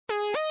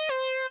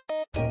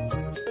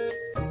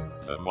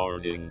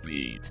Morning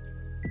Beat,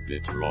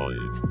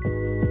 Detroit.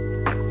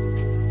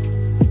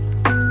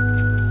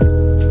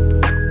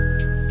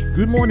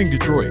 Good morning,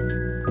 Detroit.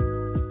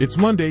 It's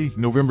Monday,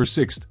 November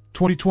 6th,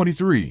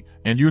 2023,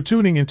 and you're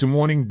tuning into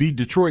Morning Beat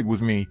Detroit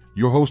with me,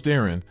 your host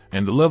Aaron,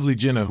 and the lovely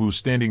Jenna who's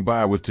standing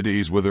by with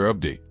today's weather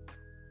update.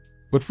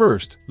 But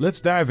first,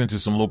 let's dive into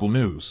some local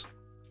news.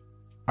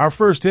 Our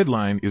first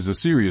headline is a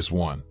serious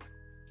one.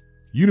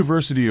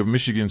 University of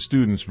Michigan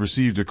students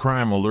received a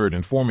crime alert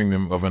informing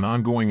them of an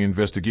ongoing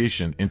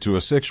investigation into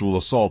a sexual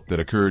assault that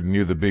occurred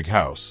near the Big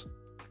House.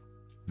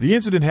 The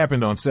incident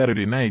happened on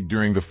Saturday night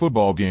during the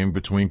football game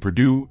between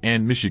Purdue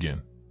and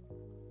Michigan.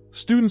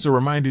 Students are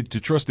reminded to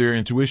trust their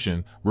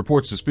intuition,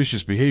 report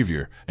suspicious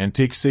behavior, and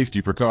take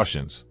safety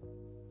precautions.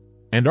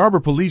 And Arbor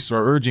Police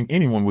are urging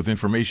anyone with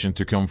information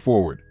to come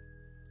forward.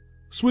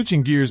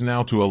 Switching gears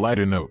now to a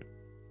lighter note.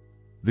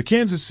 The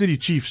Kansas City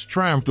Chiefs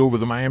triumphed over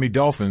the Miami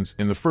Dolphins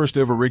in the first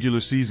ever regular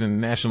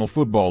season National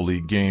Football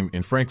League game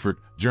in Frankfurt,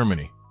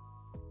 Germany.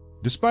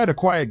 Despite a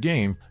quiet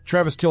game,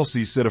 Travis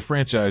Kelce set a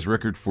franchise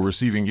record for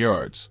receiving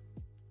yards.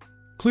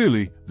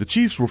 Clearly, the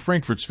Chiefs were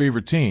Frankfurt's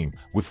favorite team,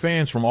 with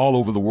fans from all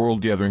over the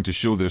world gathering to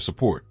show their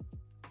support.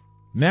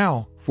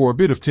 Now, for a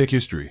bit of tech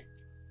history.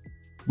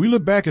 We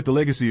look back at the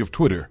legacy of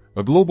Twitter,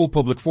 a global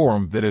public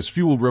forum that has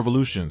fueled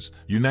revolutions,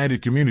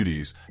 united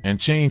communities, and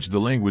changed the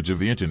language of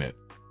the internet.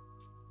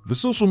 The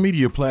social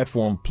media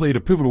platform played a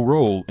pivotal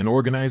role in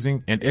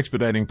organizing and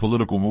expediting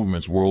political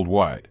movements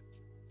worldwide.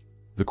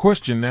 The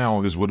question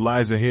now is what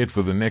lies ahead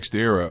for the next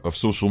era of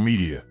social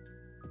media.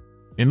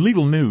 In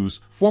legal news,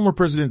 former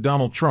President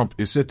Donald Trump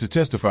is set to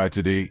testify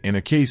today in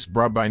a case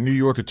brought by New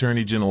York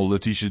Attorney General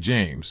Letitia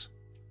James.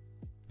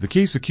 The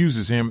case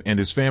accuses him and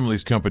his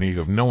family's company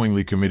of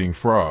knowingly committing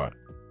fraud.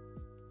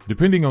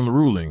 Depending on the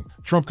ruling,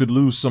 Trump could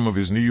lose some of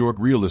his New York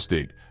real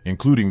estate,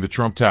 including the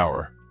Trump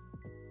Tower.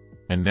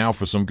 And now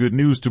for some good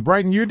news to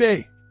brighten your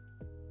day.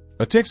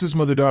 A Texas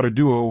mother-daughter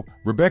duo,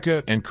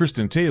 Rebecca and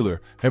Kristen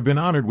Taylor, have been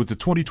honored with the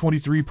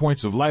 2023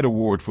 Points of Light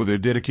Award for their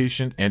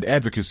dedication and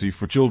advocacy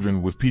for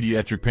children with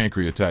pediatric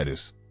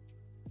pancreatitis.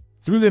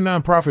 Through their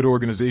nonprofit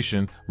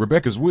organization,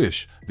 Rebecca's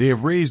Wish, they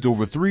have raised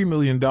over $3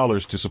 million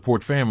to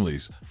support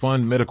families,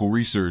 fund medical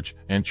research,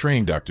 and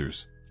train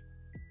doctors.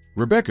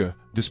 Rebecca,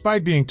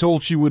 despite being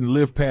told she wouldn't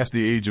live past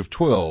the age of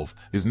 12,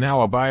 is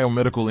now a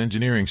biomedical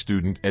engineering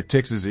student at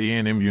Texas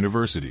A&M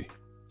University.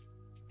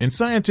 In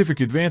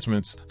scientific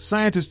advancements,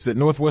 scientists at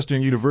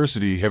Northwestern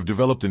University have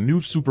developed a new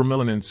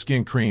supermelanin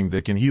skin cream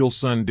that can heal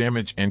sun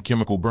damage and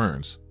chemical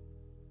burns.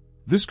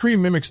 This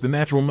cream mimics the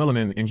natural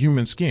melanin in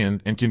human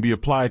skin and can be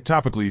applied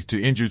topically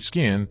to injured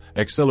skin,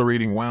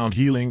 accelerating wound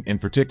healing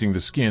and protecting the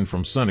skin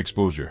from sun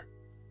exposure.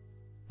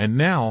 And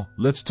now,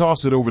 let's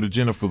toss it over to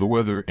Jenna for the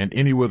weather and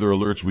any weather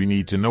alerts we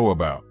need to know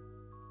about.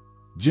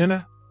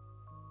 Jenna?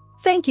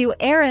 Thank you,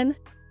 Aaron.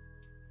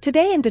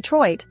 Today in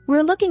Detroit,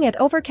 we're looking at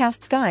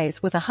overcast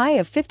skies with a high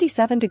of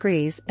 57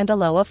 degrees and a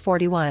low of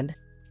 41.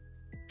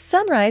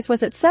 Sunrise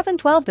was at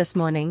 7:12 this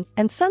morning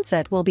and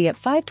sunset will be at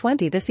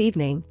 5:20 this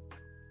evening.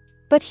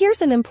 But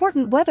here's an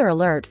important weather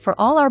alert for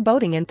all our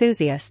boating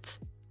enthusiasts.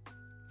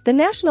 The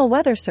National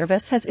Weather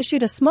Service has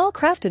issued a small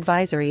craft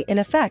advisory in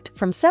effect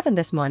from 7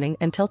 this morning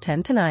until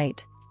 10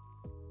 tonight.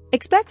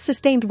 Expect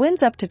sustained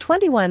winds up to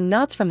 21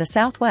 knots from the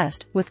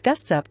southwest with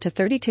gusts up to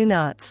 32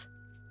 knots.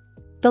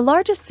 The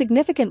largest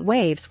significant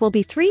waves will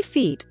be 3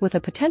 feet with a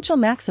potential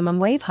maximum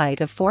wave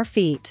height of 4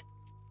 feet.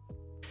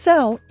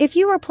 So, if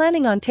you are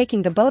planning on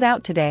taking the boat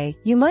out today,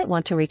 you might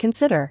want to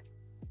reconsider.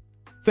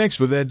 Thanks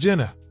for that,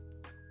 Jenna.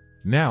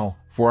 Now,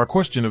 for our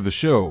question of the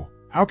show,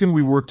 how can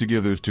we work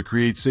together to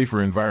create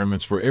safer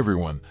environments for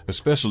everyone,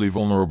 especially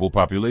vulnerable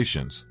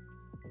populations?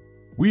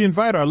 We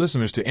invite our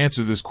listeners to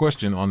answer this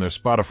question on their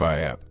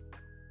Spotify app.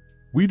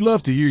 We'd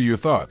love to hear your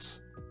thoughts.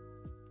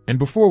 And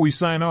before we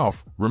sign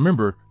off,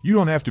 remember, you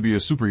don't have to be a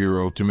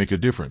superhero to make a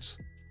difference.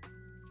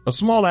 A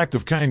small act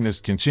of kindness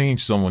can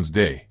change someone's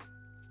day.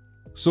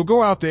 So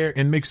go out there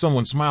and make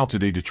someone smile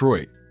today,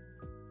 Detroit.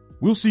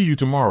 We'll see you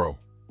tomorrow.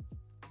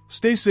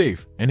 Stay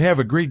safe and have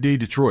a great day,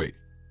 Detroit.